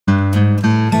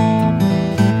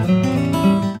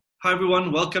Hi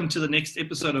everyone, welcome to the next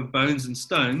episode of Bones and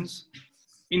Stones.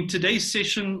 In today's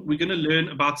session, we're going to learn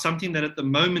about something that at the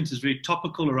moment is very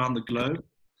topical around the globe.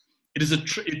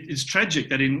 It's tragic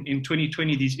that in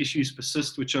 2020 these issues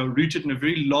persist, which are rooted in a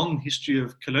very long history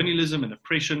of colonialism and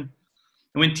oppression.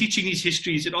 And when teaching these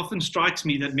histories, it often strikes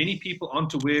me that many people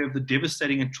aren't aware of the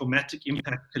devastating and traumatic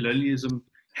impact colonialism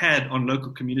had on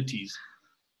local communities.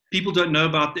 People don't know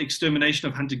about the extermination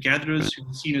of hunter-gatherers who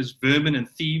were seen as vermin and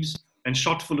thieves and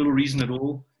shot for little reason at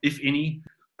all, if any.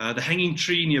 The hanging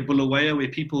tree near Bulawayo, where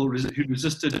people who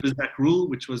resisted Bismarck rule,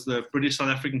 which was the British South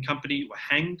African company, were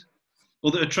hanged. Or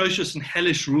the atrocious and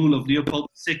hellish rule of Leopold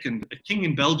II, a king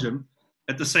in Belgium,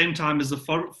 at the same time as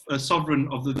the sovereign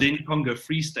of the then Congo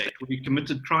Free State, where he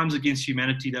committed crimes against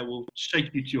humanity that will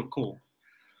shake you to your core.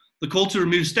 The call to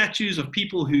remove statues of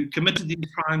people who committed these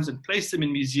crimes and place them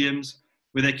in museums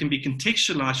where they can be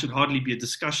contextualized should hardly be a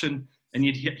discussion. And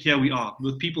yet here we are,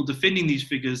 with people defending these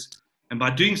figures, and by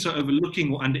doing so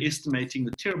overlooking or underestimating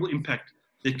the terrible impact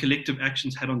their collective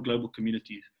actions had on global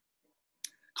communities.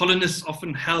 Colonists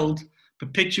often held,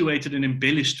 perpetuated and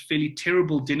embellished fairly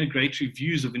terrible denigratory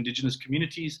views of indigenous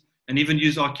communities, and even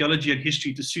used archaeology and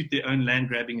history to suit their own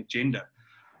land-grabbing agenda,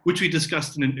 which we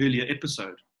discussed in an earlier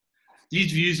episode.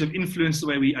 These views have influenced the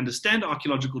way we understand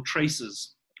archaeological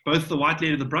traces. Both the White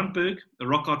Lady of the Brandberg, the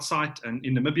rock art site in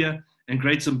Namibia, and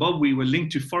Great Zimbabwe were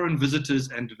linked to foreign visitors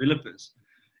and developers.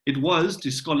 It was, to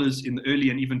scholars in the early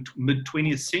and even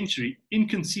mid-20th century,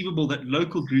 inconceivable that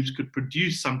local groups could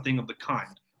produce something of the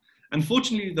kind.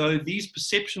 Unfortunately, though, these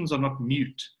perceptions are not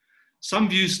mute. Some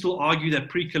views still argue that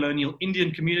pre-colonial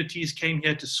Indian communities came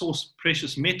here to source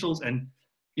precious metals and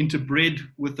interbred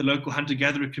with the local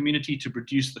hunter-gatherer community to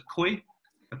produce the koi,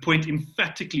 a point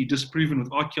emphatically disproven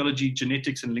with archaeology,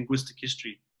 genetics, and linguistic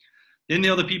history. Then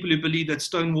there are the people who believe that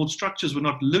stone-walled structures were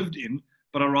not lived in,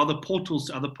 but are rather portals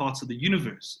to other parts of the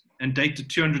universe and date to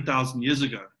 200,000 years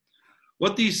ago.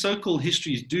 What these so-called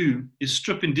histories do is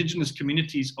strip indigenous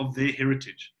communities of their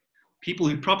heritage. People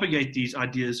who propagate these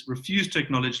ideas refuse to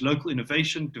acknowledge local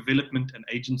innovation, development, and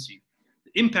agency.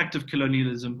 The impact of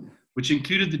colonialism, which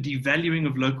included the devaluing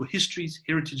of local histories,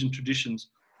 heritage, and traditions,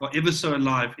 are ever so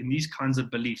alive in these kinds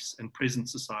of beliefs and present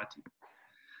society.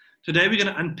 Today, we're going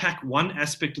to unpack one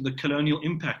aspect of the colonial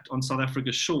impact on South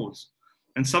Africa's shores,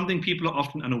 and something people are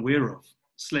often unaware of: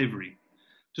 slavery.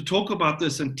 To talk about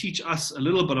this and teach us a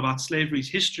little bit about slavery's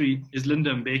history is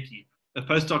Linda Mbeki, a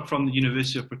postdoc from the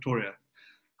University of Pretoria.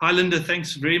 Hi, Linda.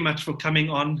 Thanks very much for coming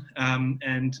on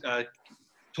and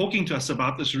talking to us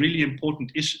about this really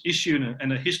important issue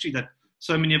and a history that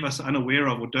so many of us are unaware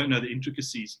of or don't know the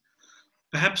intricacies.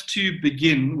 Perhaps to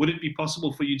begin, would it be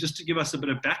possible for you just to give us a bit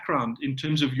of background in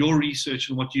terms of your research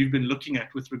and what you've been looking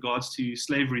at with regards to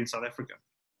slavery in South Africa?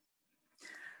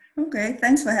 Okay,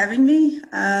 thanks for having me.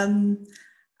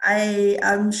 I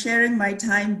am sharing my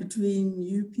time between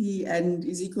UP and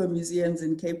Ezekiel Museums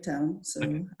in Cape Town, so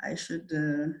okay. I should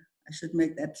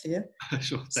make that clear.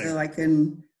 Sure, thanks. So I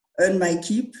can earn my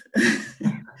keep.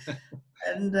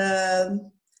 And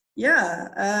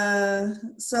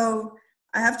so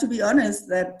I have to be honest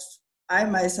that I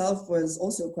myself was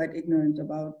also quite ignorant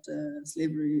about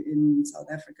slavery in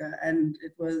South Africa, and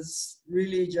it was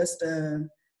really just a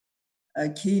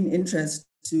keen interest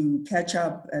to catch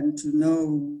up and to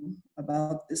know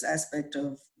about this aspect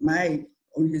of my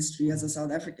own history as a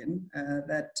South African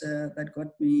that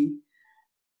got me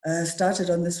started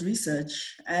on this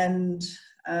research. And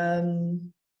to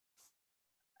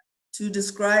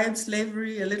describe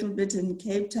slavery a little bit in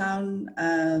Cape Town,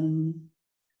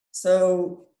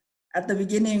 so at the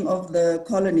beginning of the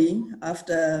colony,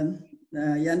 after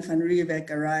Jan van Riebeeck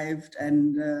arrived,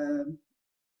 and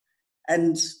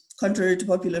contrary to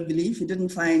popular belief, he didn't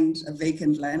find a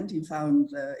vacant land, he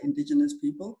found indigenous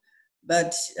people.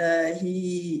 But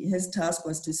his task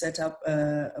was to set up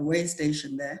a way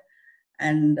station there.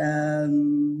 And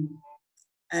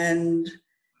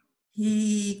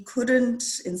he couldn't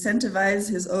incentivize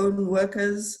his own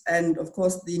workers. And of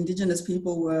course, the indigenous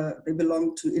people they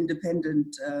belonged to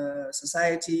independent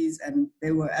societies, and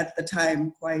they were at the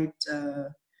time quite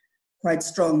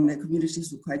strong. Their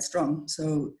communities were quite strong.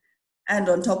 So, and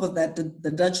on top of that,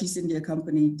 the Dutch East India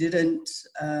Company didn't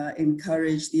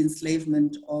encourage the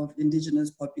enslavement of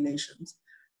indigenous populations.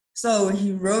 So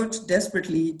he wrote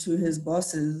desperately to his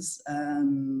bosses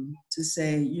to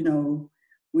say, you know,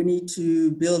 we need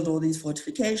to build all these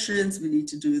fortifications, we need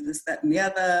to do this, that, and the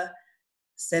other,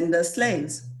 send us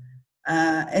slaves.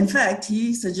 In fact,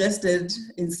 he suggested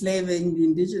enslaving the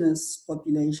indigenous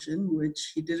population,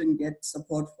 which he didn't get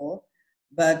support for,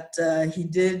 but he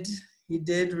did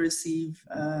receive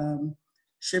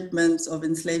shipments of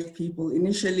enslaved people,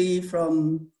 initially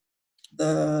from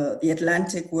the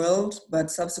Atlantic world,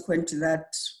 but subsequent to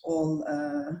that, all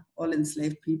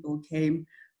enslaved people came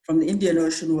from the Indian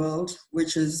Ocean world,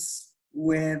 which is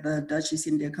where the Dutch East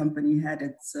India Company had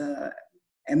its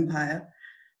empire,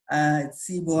 its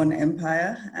seaborne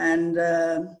empire. And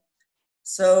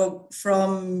so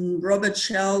from Robert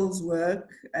Shell's work,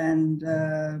 and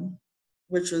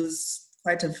which was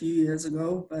quite a few years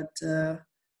ago, but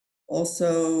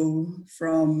also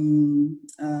from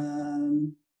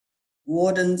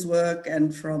Warden's work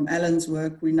and from Alan's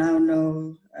work, we now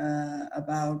know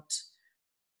about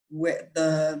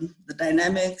the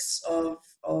dynamics of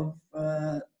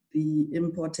the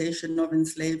importation of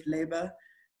enslaved labor.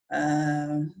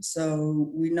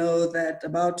 So we know that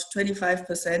about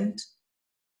 25%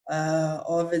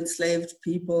 of enslaved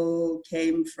people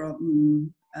came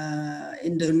from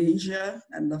Indonesia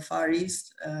and the Far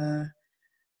East,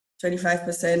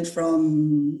 25%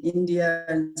 from India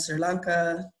and Sri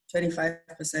Lanka,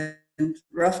 25%,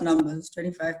 rough numbers,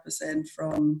 25%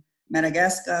 from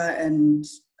Madagascar, and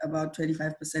about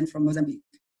 25% from Mozambique.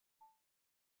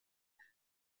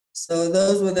 So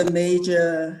those were the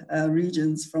major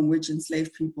regions from which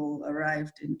enslaved people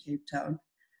arrived in Cape Town.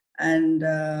 And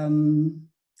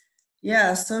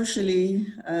yeah, socially,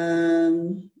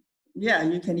 yeah,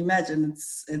 you can imagine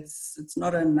it's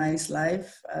not a nice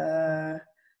life.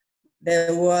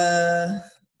 There were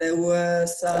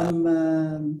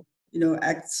some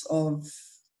acts of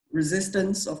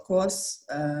resistance, of course.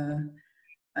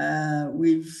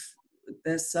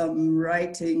 There's some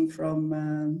writing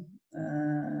from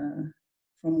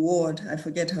Ward. I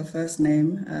forget her first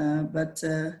name, but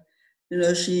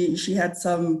she had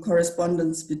some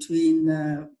correspondence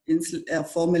between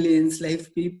formerly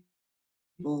enslaved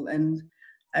people, and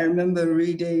I remember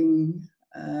reading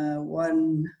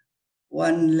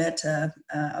one letter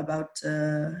about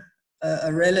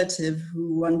a relative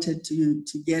who wanted to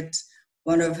get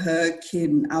one of her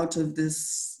kin out of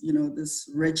this, this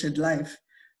wretched life.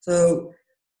 So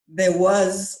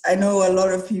I know a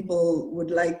lot of people would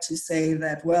like to say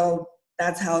that, well,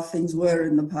 that's how things were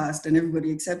in the past and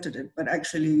everybody accepted it, but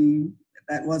actually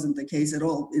that wasn't the case at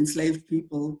all. Enslaved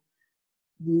people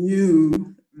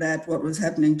knew that what was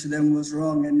happening to them was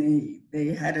wrong, and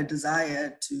they had a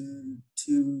desire to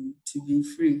be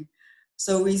free.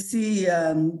 So we see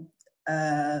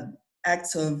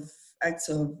acts of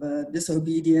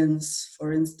disobedience,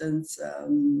 for instance.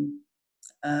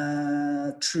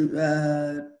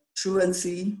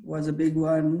 Truancy was a big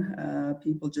one.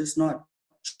 People just not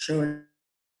showing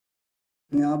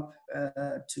up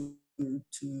to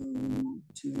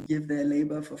give their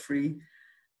labor for free.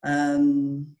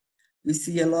 We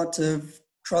see a lot of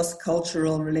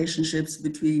cross-cultural relationships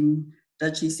between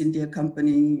Dutch East India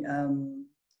Company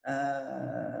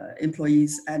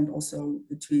employees and also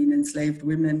between enslaved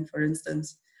women, for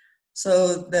instance.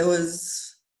 So there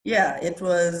was, yeah, it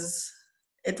was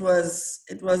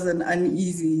an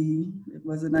uneasy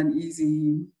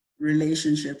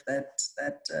relationship that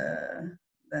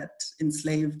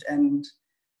enslaved and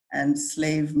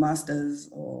slave masters,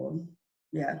 or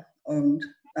owned,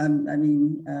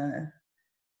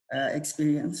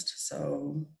 experienced.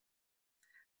 So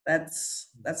that's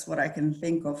what I can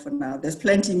think of for now. There's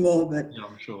plenty more, but yeah,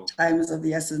 I'm sure time is of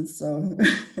the essence. So.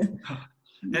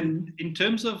 And in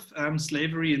terms of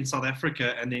slavery in South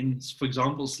Africa, and then, for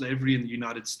example, slavery in the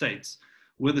United States,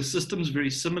 were the systems very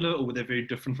similar, or were they very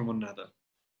different from one another?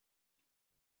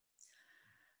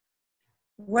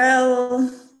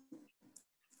 Well,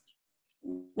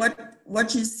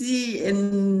 what you see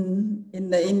in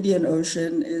the Indian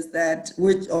Ocean is that,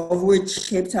 of which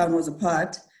Cape Town was a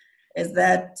part, is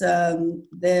that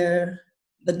the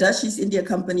Dutch East India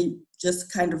Company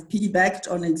just kind of piggybacked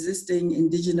on existing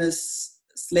indigenous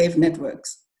slave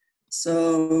networks.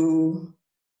 So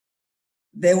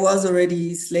there was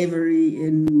already slavery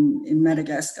in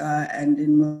Madagascar and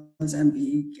in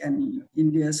Mozambique and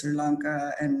India, Sri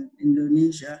Lanka, and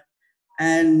Indonesia.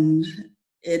 And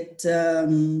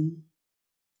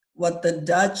what the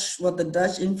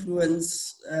Dutch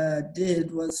influence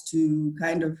did was to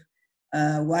kind of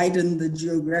widen the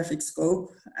geographic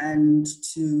scope and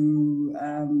to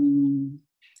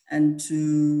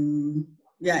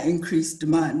increase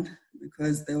demand,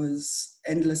 because there was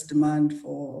endless demand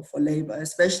for labor,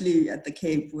 especially at the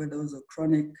Cape, where there was a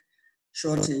chronic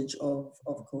shortage of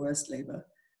coerced labor.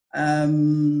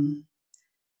 And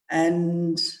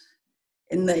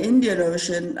in the Indian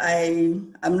Ocean,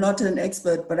 I'm not an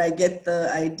expert, but I get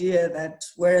the idea that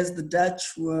whereas the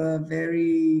Dutch were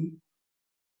very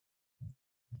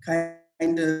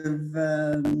kind of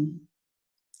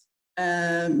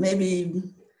maybe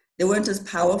they weren't as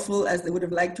powerful as they would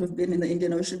have liked to have been in the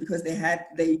Indian Ocean, because they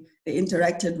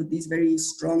interacted with these very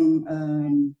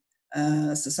strong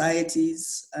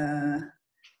societies,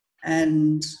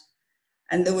 and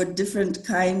there were different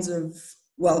kinds of,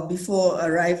 well, before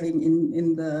arriving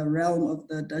in the realm of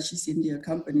the Dutch East India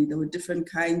Company, there were different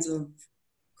kinds of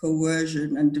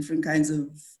coercion and different kinds of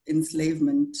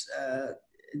enslavement,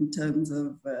 in terms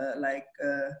of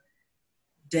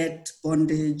debt,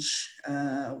 bondage,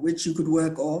 which you could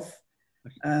work off,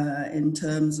 in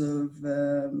terms of,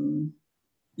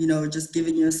 just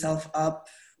giving yourself up.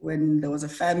 When there was a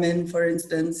famine, for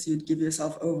instance, you'd give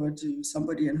yourself over to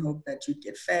somebody and hope that you'd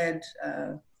get fed.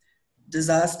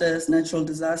 Natural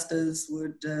disasters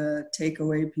would take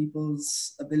away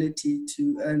people's ability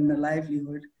to earn a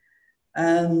livelihood.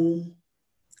 And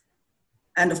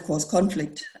of course,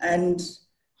 conflict. And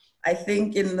I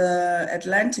think in the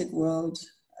Atlantic world,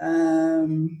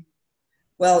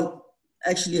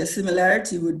 actually a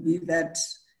similarity would be that,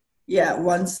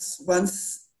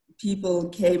 once people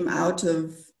came out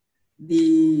of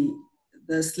the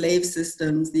slave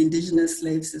systems, the indigenous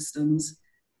slave systems,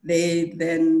 they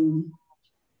then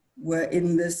were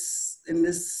in this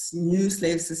new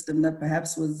slave system that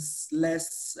perhaps was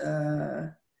less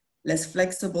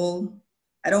flexible.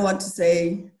 I don't want to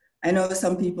say, I know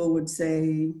some people would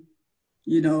say,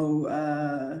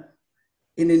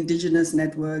 in indigenous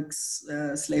networks,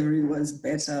 slavery was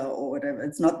better or whatever.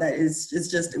 It's not that, it's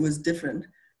just, it was different.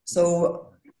 So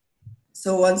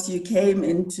once you came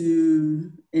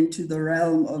into the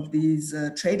realm of these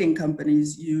trading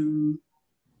companies,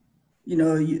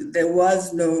 there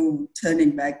was no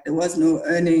turning back. There was no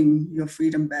earning your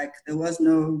freedom back. There was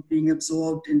no being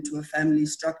absorbed into a family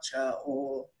structure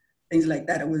or things like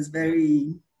that. It was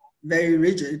very, very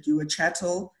rigid. You were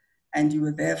chattel, and you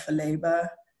were there for labor,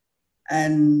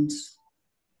 and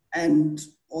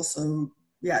also,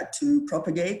 to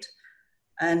propagate.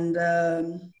 And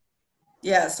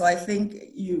so I think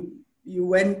you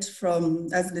went from,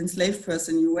 as an enslaved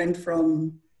person, you went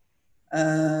from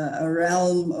a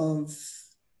realm of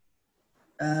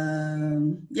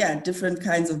different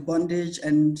kinds of bondage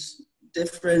and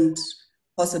different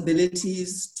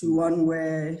possibilities to one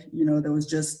where there was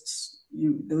just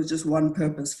one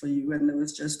purpose for you, and there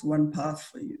was just one path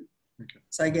for you. Okay.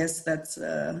 So I guess that's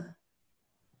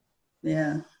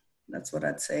that's what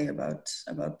I'd say about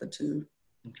the two.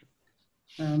 Okay.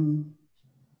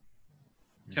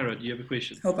 Cara, do you have a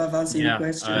question? Hope I've answered your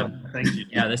question. Thank you.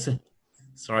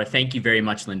 Sorry, thank you very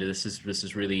much, Linda. This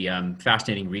is really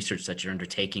fascinating research that you're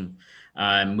undertaking.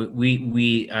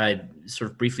 We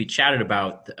sort of briefly chatted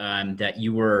about that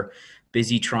you were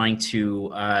busy trying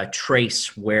to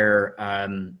trace where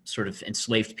sort of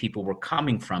enslaved people were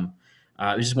coming from.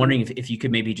 I was just wondering if you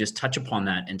could maybe just touch upon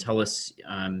that and tell us,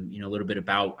 a little bit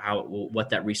about what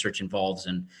that research involves,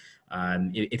 and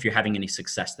if you're having any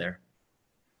success there.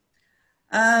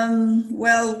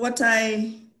 Well, what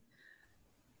I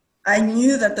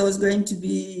knew that there was going to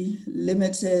be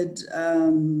limited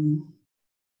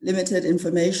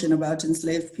information about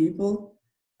enslaved people.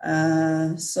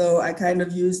 So I kind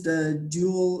of used a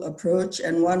dual approach,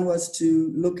 and one was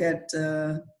to look at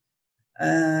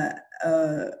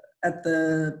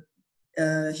the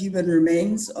human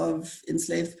remains of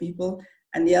enslaved people,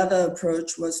 and the other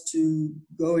approach was to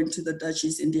go into the Dutch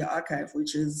East India Archive,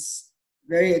 which is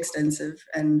very extensive,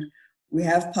 and we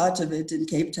have part of it in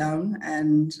Cape Town,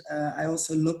 and I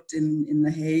also looked in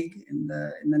The Hague, in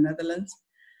the Netherlands,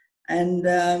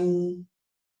 and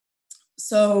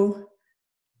so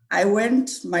I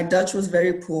went. My Dutch was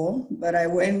very poor, but I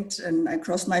went and I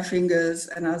crossed my fingers,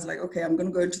 and I was like, okay, I'm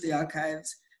going to go into the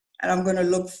archives, and I'm going to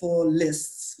look for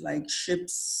lists like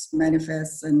ships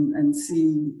manifests, and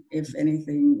see if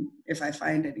I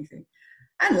find anything.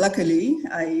 And luckily,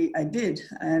 I did.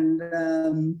 And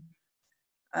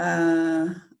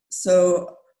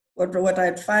so what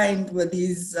I'd find were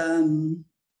these,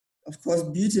 of course,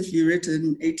 beautifully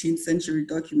written 18th century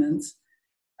documents,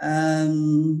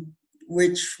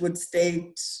 which would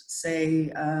state,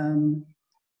 say,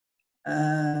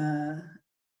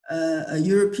 a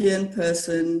European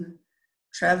person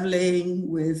traveling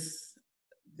with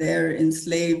their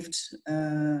enslaved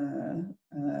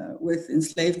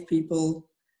people,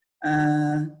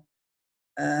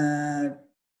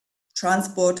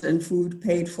 transport and food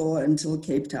paid for until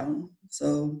Cape Town.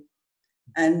 So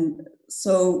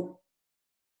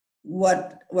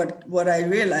what I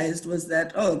realized was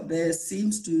that, this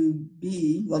seems to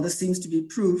be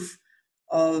proof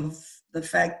of the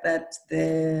fact that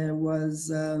there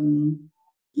was a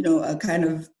kind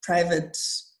of private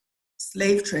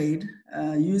slave trade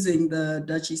using the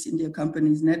Dutch East India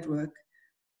Company's network,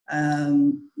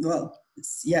 well,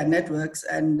 networks.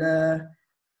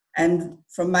 And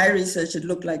from my research, it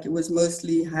looked like it was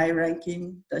mostly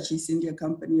high-ranking Dutch East India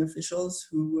Company officials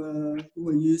who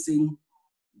were using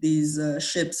these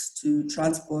ships to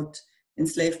transport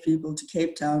enslaved people to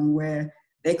Cape Town, where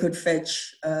they could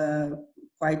fetch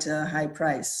quite a high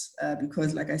price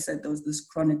because, like I said, there was this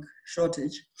chronic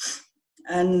shortage.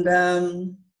 And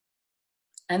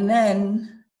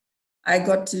then I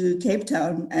got to Cape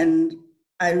Town, and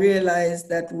I realized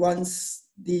that once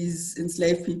these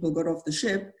enslaved people got off the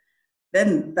ship,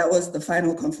 then that was the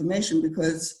final confirmation,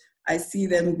 because I see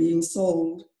them being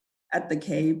sold at the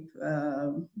Cape,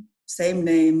 same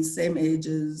names, same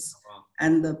ages,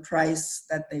 and the price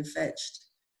that they fetched.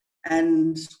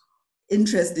 And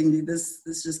interestingly, this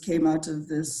just came out of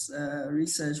this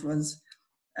research, was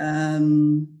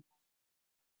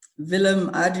Willem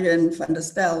Adrian van der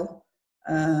Stel,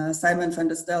 Simon van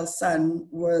der Stel's son,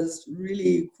 was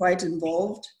really quite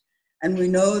involved. And we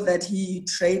know that he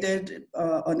traded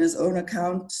on his own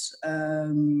account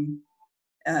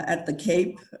at the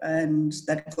Cape, and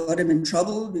that got him in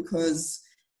trouble because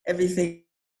everything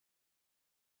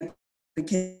at the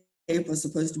Cape was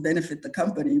supposed to benefit the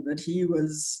company, but he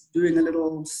was doing a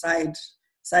little side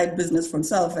business for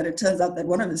himself. And it turns out that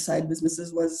one of his side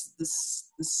businesses was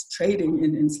this trading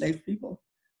in enslaved people.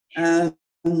 And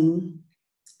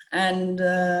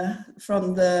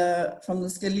from the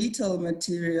skeletal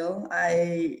material,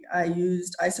 I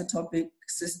used isotopic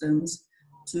systems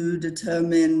to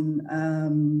determine,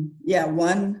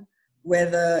 one,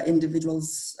 whether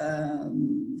individuals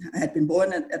had been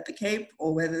born at the Cape,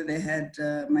 or whether they had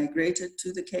migrated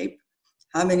to the Cape,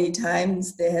 how many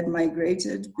times they had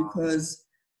migrated, because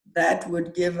that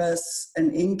would give us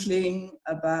an inkling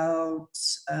about,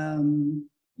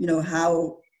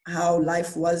 how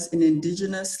life was in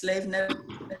indigenous slave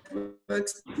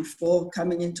networks before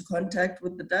coming into contact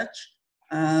with the Dutch.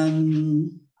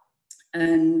 And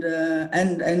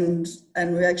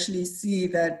we actually see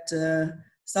that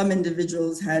some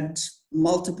individuals had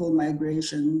multiple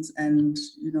migrations, and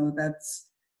that's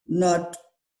not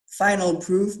final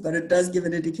proof, but it does give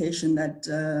an indication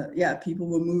that people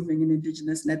were moving in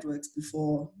indigenous networks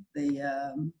before they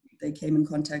came in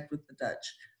contact with the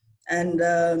Dutch. And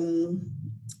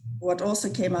what also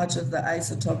came out of the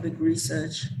isotopic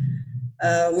research,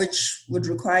 which would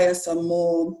require some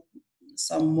more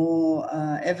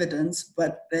evidence,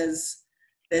 but there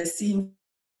seems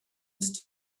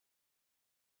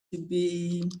to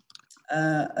be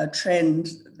a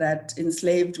trend that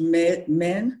enslaved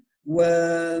men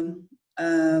were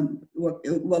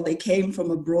they came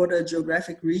from a broader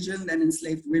geographic region than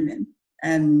enslaved women,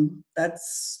 and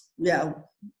that's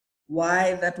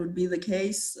why that would be the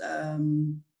case.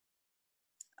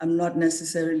 I'm not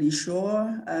necessarily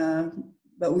sure,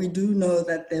 but we do know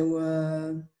that there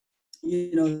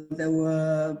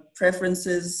were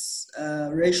preferences,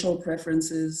 racial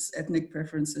preferences, ethnic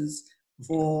preferences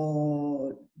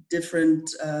for different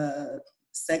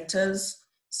sectors.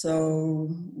 So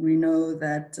we know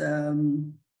that,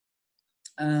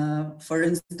 for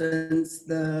instance,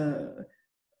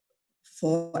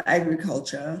 for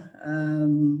agriculture,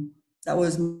 that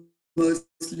was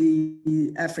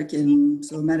mostly African,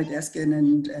 so Madagascan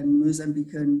and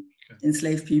Mozambican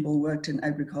enslaved people worked in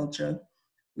agriculture.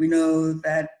 We know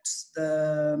that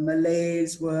the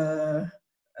Malays were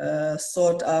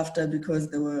sought after because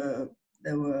they were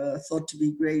thought to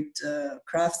be great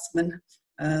craftsmen.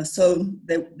 So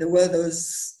there were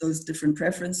those different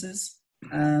preferences.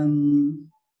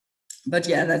 But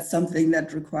that's something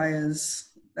that requires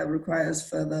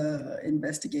further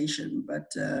investigation.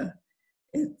 But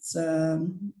it's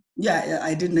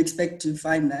I didn't expect to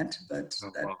find that, but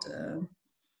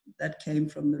that came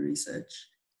from the research.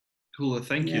 Cool,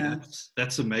 thank you.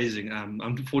 That's amazing.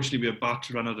 Unfortunately, we're about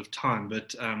to run out of time,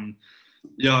 but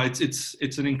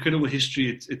it's an incredible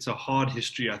history. It's a hard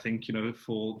history, I think,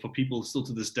 for people still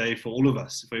to this day, for all of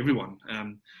us, for everyone.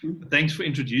 Thanks for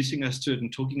introducing us to it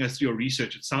and talking us through your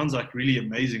research. It sounds like really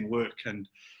amazing work, and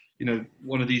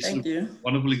one of these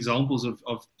wonderful examples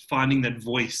of finding that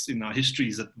voice in our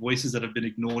histories, that voices that have been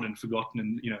ignored and forgotten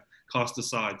and cast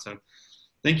aside. So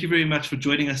thank you very much for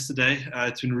joining us today.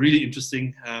 It's been really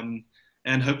interesting,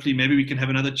 and hopefully maybe we can have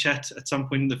another chat at some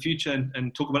point in the future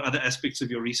and talk about other aspects of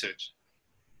your research.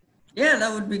 Yeah,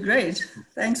 that would be great.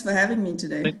 Thanks for having me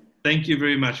today. Thank you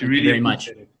very much. Thank you very much.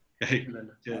 Okay. Okay.